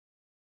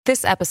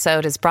This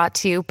episode is brought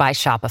to you by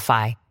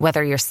Shopify.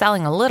 Whether you're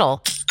selling a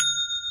little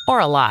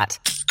or a lot,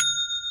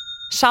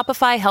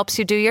 Shopify helps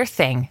you do your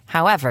thing,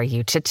 however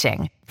you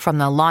cha-ching. From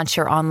the launch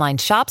your online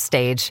shop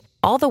stage,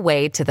 all the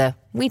way to the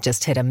we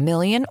just hit 1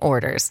 million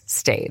orders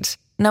stage.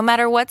 No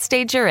matter what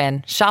stage you're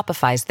in,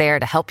 Shopify's there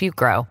to help you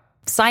grow.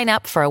 Sign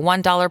up for a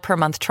 $1 per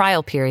month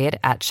trial period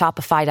at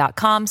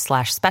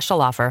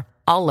shopify.com/special offer,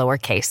 all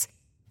lowercase.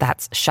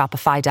 That's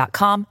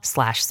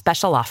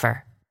shopify.com/special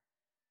offer.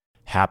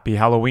 Happy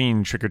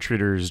Halloween,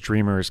 trick-or-treaters,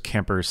 dreamers,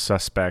 campers,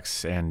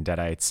 suspects, and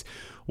deadites.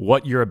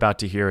 What you're about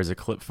to hear is a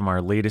clip from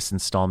our latest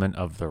installment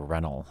of The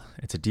Rental.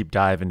 It's a deep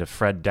dive into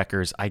Fred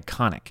Dekker's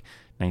iconic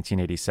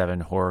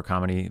 1987 horror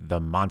comedy, The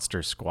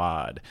Monster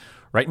Squad,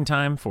 right in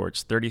time for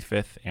its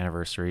 35th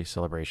anniversary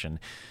celebration.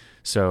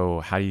 So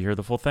how do you hear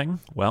the full thing?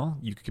 Well,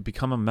 you could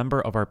become a member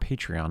of our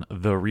Patreon,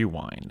 The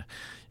Rewind.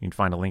 You can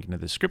find a link in the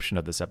description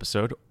of this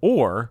episode,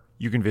 or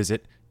you can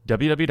visit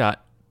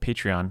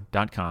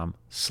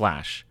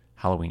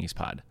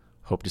www.patreon.com/HalloweeniesPod.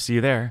 Hope to see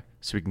you there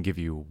so we can give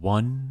you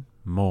one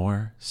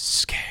more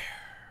scare.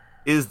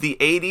 Is the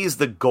 80s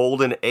the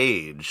golden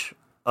age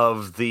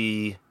of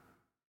the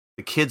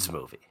kids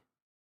movie?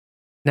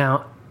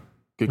 Now,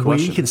 good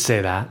question. We can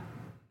say that.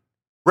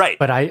 Right.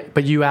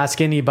 But you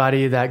ask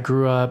anybody that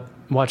grew up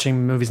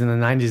watching movies in the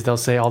 90s, they'll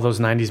say all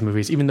those 90s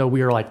movies, even though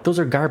we were like, those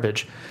are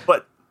garbage.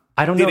 But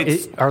I don't know.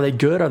 Are they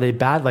good? Are they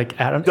bad? Like,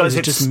 is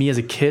it just me as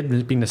a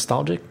kid being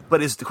nostalgic?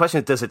 But is the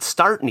question, does it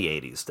start in the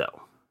 80s,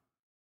 though?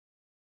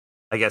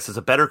 I guess is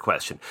a better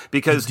question.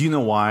 Because do you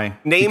know why?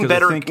 Name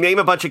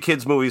a bunch of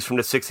kids' movies from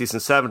the 60s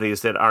and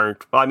 70s that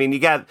aren't. Well, I mean, you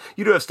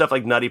do have stuff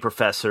like Nutty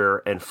Professor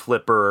and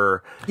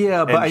Flipper.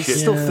 Yeah, but I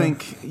still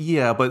think.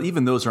 Yeah, but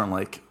even those aren't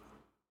like.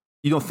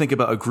 You don't think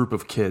about a group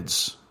of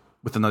kids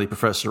with the Nutty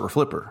Professor or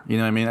Flipper. You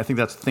know what I mean? I think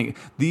that's the thing.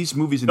 These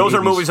movies in those the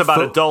 80s are movies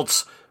about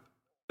adults.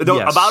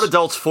 Yes. About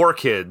adults for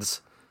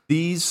kids.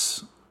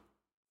 These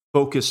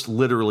focused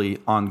literally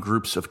on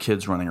groups of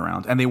kids running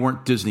around, and they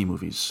weren't Disney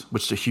movies,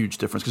 which is a huge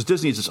difference because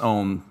Disney is its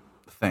own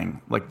thing.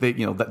 Like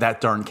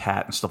that darn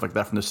cat and stuff like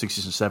that from the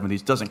 60s and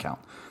 70s doesn't count.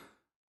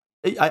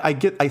 I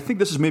think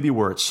this is maybe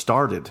where it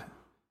started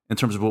in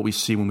terms of what we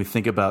see when we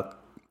think about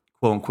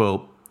quote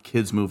unquote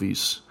kids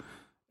movies,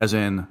 as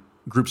in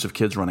groups of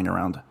kids running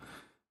around.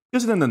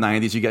 Because in the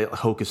 90s, you got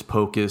Hocus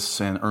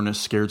Pocus and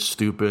Ernest Scared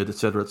Stupid, et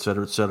cetera, et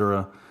cetera, et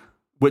cetera,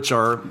 which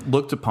are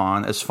looked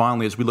upon as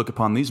fondly as we look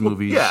upon these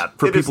movies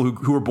for people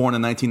who were born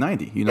in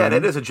 1990. You know,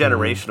 it is a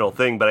generational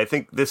thing, but I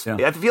think this. Yeah.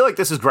 I feel like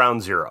this is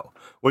ground zero,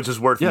 which is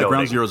worth noting.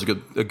 Ground zero is a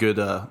good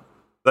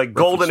like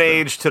golden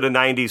age to the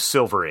 90s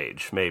silver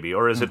age, maybe,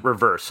 or is it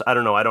reverse? I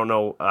don't know. I don't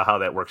know how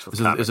that works with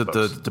comic books. Is it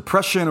the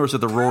Depression or is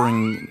it the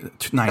Roaring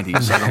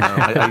 90s? I don't know.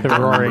 I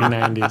the Roaring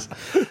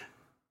 90s.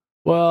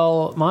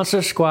 Well,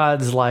 Monster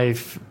Squad's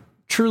life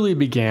truly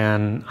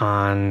began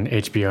on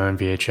HBO and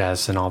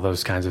VHS and all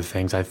those kinds of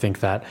things. I think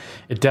that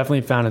it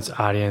definitely found its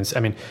audience. I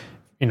mean,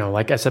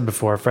 like I said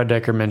before, Fred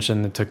Dekker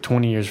mentioned it took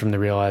 20 years for him to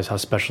realize how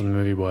special the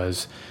movie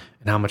was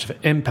and how much of an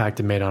impact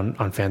it made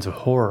on fans of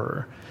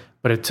horror.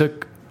 But it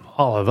took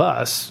all of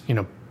us,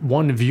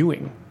 one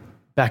viewing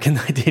back in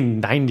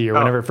 1990 or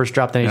whenever it first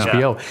dropped on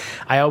HBO.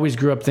 I always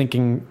grew up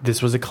thinking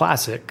this was a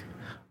classic,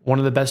 one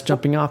of the best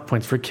jumping off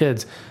points for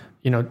kids.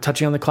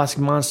 Touching on the classic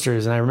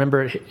monsters. And I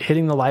remember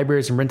hitting the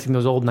libraries and renting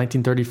those old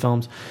 1930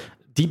 films,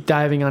 deep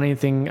diving on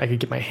anything I could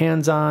get my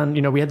hands on.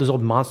 We had those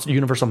old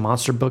Universal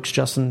Monster books,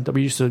 Justin, that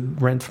we used to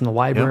rent from the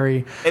library.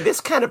 Yep. And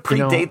this kind of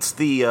predates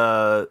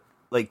the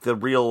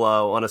real,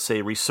 I want to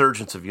say,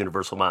 resurgence of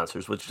Universal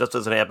Monsters, which just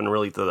doesn't happen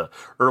really to the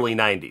early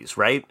 90s,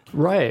 right?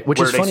 Right, which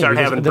is funny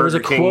because there was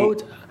a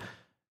quote.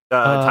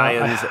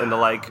 Tie-ins and the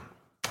like.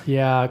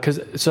 Yeah,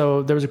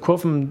 so there was a quote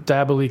from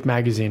Diabolique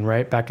magazine,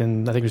 right, back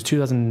in, I think it was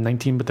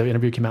 2019, but the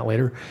interview came out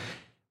later,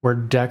 where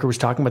Dekker was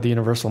talking about the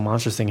Universal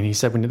Monsters thing, and he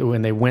said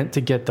when they went to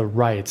get the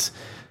rights,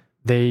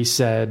 they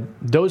said,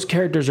 those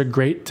characters are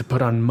great to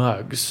put on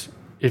mugs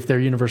if they're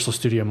Universal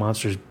Studio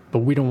monsters, but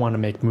we don't want to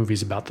make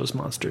movies about those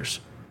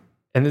monsters.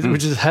 And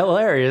which is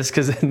hilarious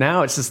because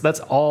now it's just that's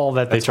all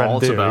that they try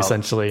to do,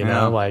 essentially.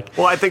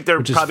 Well, I think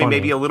they're probably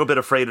maybe a little bit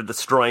afraid of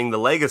destroying the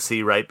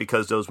legacy, right,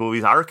 because those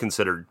movies are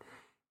considered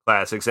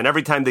classics, and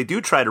every time they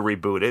do try to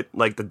reboot it,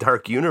 like the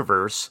Dark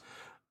Universe,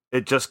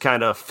 it just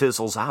kind of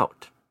fizzles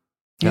out.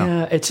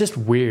 Yeah, it's just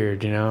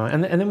weird,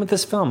 And then with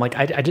this film,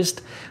 I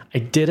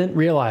didn't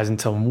realize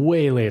until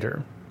way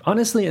later,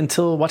 honestly,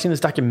 until watching this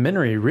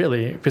documentary,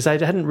 really, because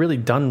I hadn't really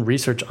done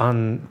research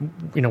on,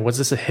 was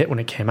this a hit when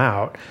it came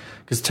out?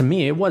 Because to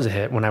me, it was a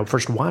hit when I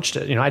first watched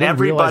it. I didn't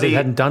realize it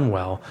hadn't done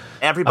well.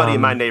 Everybody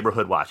in my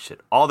neighborhood watched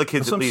it. All the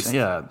kids at least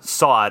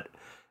saw it.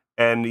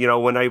 And,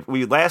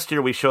 when last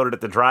year we showed it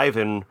at the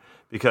drive-in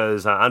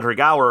because Andre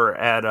Gower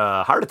had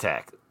a heart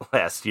attack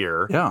last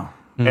year. Yeah.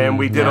 And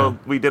we did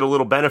a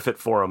little benefit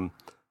for him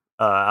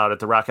out at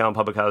the Rock Island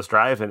Public House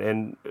drive-in.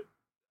 And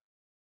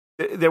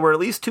there were at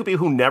least two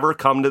people who never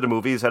come to the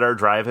movies at our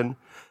drive-in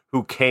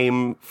who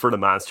came for the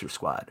Monster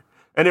Squad.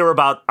 And they were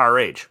about our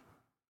age.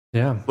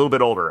 Yeah. A little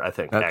bit older, I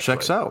think. That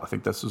checks out. I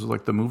think this is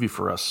like the movie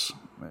for us.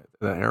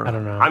 that era. I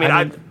don't know. I mean,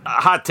 a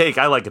hot take.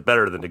 I liked it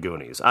better than the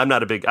Goonies. I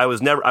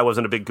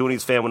wasn't a big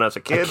Goonies fan when I was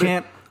a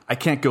kid. I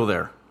can't go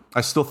there.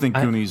 I still think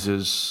Goonies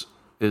is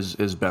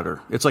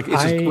better. It's like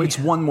it's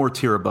one more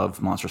tier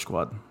above Monster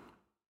Squad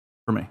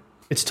for me.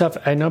 It's tough.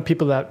 I know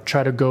people that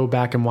try to go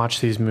back and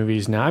watch these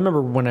movies now. I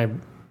remember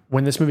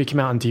when this movie came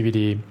out on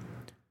DVD,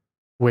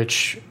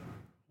 which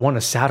won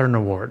a Saturn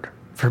Award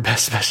for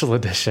Best Special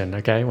Edition,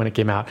 okay, when it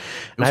came out.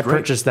 And I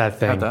purchased that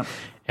thing.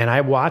 And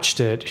I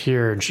watched it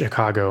here in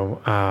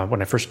Chicago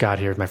when I first got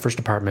here, my first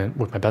apartment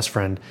with my best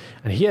friend,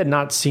 and he had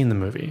not seen the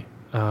movie.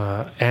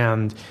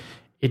 And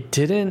it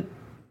didn't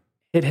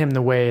hit him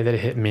the way that it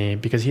hit me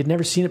because he had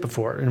never seen it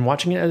before. And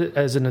watching it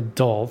as an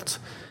adult,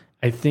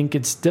 I think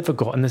it's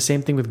difficult. And the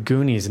same thing with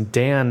Goonies. And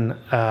Dan,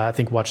 I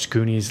think, watched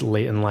Goonies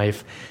late in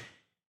life.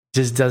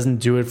 Just doesn't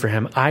do it for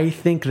him. I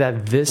think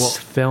that this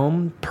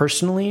film,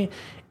 personally,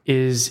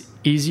 is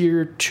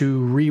easier to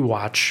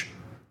rewatch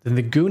than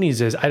the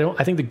Goonies is.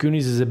 I think the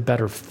Goonies is a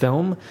better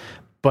film,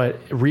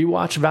 but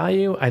rewatch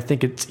value, I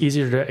think it's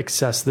easier to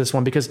access this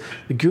one because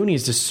the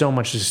Goonies is so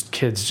much just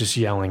kids just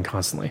yelling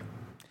constantly.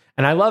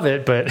 And I love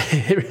it, but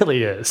it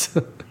really is.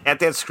 At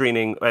that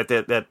screening, at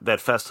that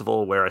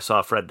festival where I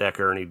saw Fred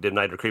Dekker and he did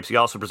Night of the Creeps, he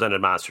also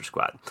presented Monster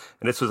Squad.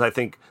 And this was, I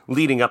think,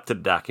 leading up to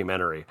the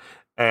documentary.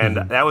 And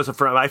that was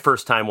my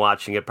first time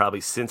watching it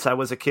probably since I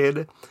was a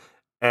kid.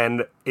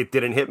 And it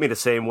didn't hit me the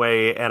same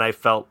way. And I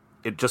felt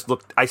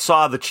I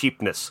saw the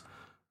cheapness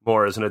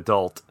more as an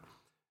adult.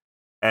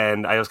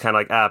 And I was kind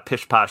of like,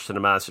 pish posh to the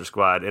Monster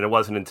Squad. And it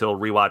wasn't until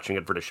rewatching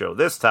it for the show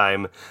this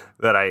time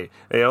that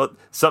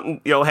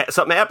something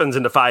happens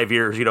in the 5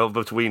 years,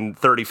 between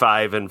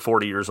 35 and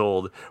 40 years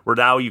old, where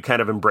now you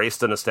kind of embrace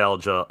the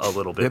nostalgia a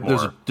little bit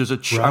more.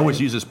 I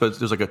always use this, but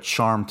there's like a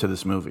charm to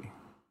this movie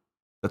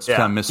that's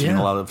kind of missing in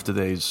a lot of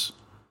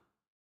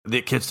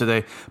the kids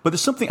today. But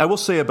there's something I will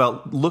say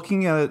about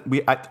looking at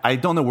it. I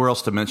don't know where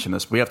else to mention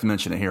this. But we have to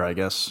mention it here, I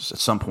guess, at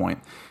some point.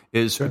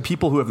 Is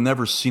people who have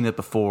never seen it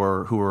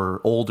before, who are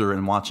older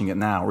and watching it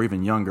now, or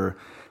even younger.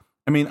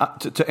 I mean,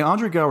 to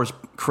Andre Gower's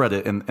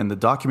credit, and the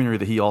documentary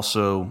that he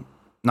also,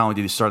 not only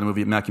did he star in the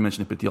movie, Mac, you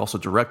mentioned it, but he also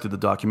directed the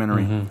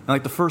documentary. And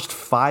like the first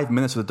 5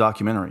 minutes of the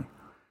documentary,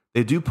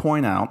 they do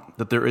point out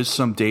that there is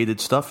some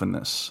dated stuff in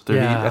this.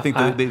 I think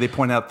they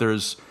point out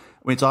there's,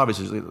 it's obvious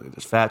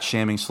there's fat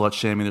shaming, slut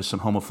shaming, there's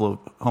some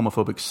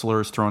homophobic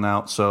slurs thrown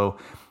out. So,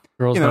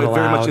 Girls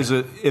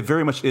it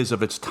very much is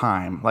of its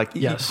time. Like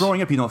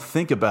growing up, you don't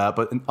think about it,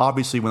 but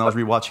obviously when I was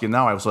rewatching it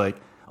now, I was like,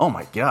 oh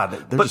my God,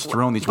 they're just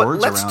throwing these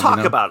words around.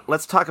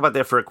 Let's talk about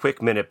that for a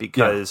quick minute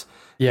because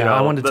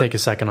I wanted to take a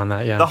second on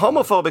that. Yeah, the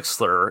homophobic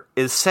slur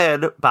is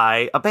said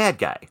by a bad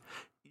guy.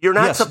 You're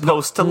not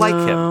supposed to like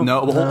him. No,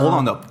 hold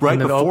on though. Right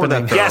before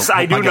that, though, yes,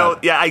 I do know.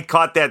 Yeah, I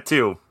caught that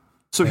too.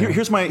 So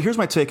here's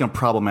my take on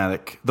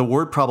problematic. The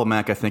word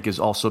problematic, I think, has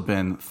also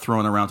been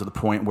thrown around to the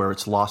point where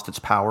it's lost its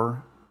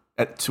power.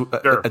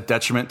 A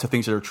detriment to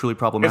things that are truly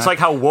problematic. It's like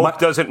how woke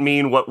doesn't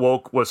mean what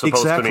woke was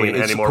supposed to mean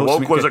anymore.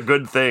 Woke was a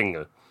good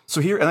thing.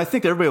 So here, and I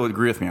think everybody would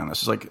agree with me on this.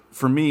 It's like,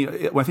 for me,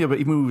 when I think about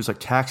even movies like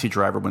Taxi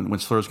Driver, when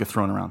slurs get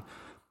thrown around,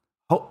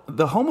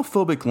 the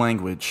homophobic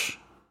language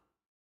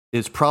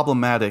is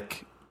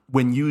problematic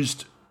when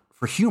used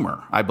for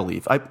humor, I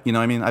believe.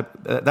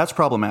 That's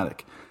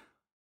problematic.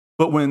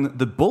 But when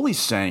the bully's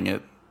saying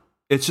it,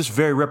 it's just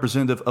very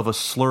representative of a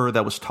slur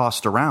that was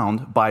tossed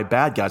around by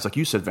bad guys, like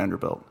you said,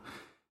 Vanderbilt.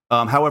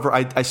 However,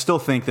 I still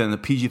think that in the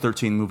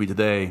PG-13 movie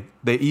today,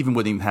 they even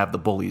wouldn't even have the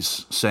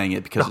bullies saying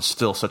it because it's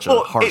still such a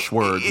harsh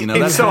word.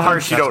 It's so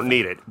harsh you don't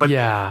need it. But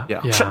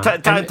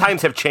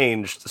times have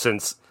changed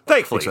since,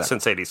 thankfully,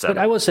 since 87. But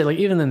I will say, like,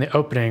 even in the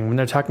opening, when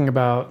they're talking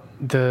about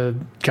the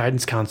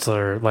guidance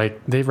counselor,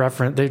 like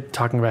they're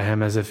talking about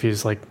him as if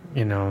he's like,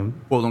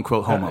 quote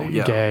unquote homo,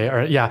 gay,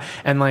 or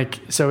and like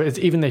so it's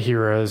even the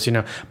heroes,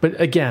 But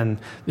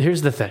again,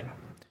 here's the thing: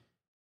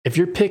 if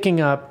you're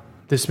picking up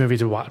this movie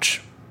to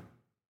watch,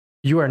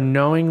 you are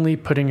knowingly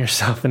putting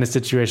yourself in a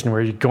situation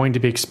where you're going to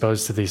be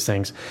exposed to these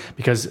things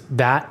because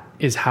that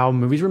is how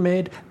movies were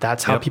made.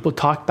 That's how people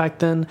talked back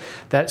then.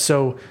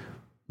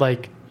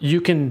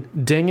 You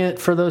can ding it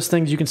for those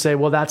things. You can say,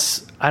 well,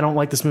 I don't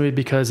like this movie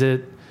because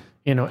it,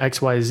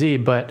 X, Y, Z,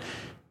 but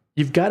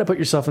you've got to put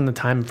yourself in the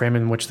time frame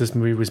in which this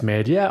movie was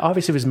made. Yeah,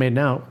 obviously if it was made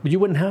now, you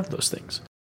wouldn't have those things.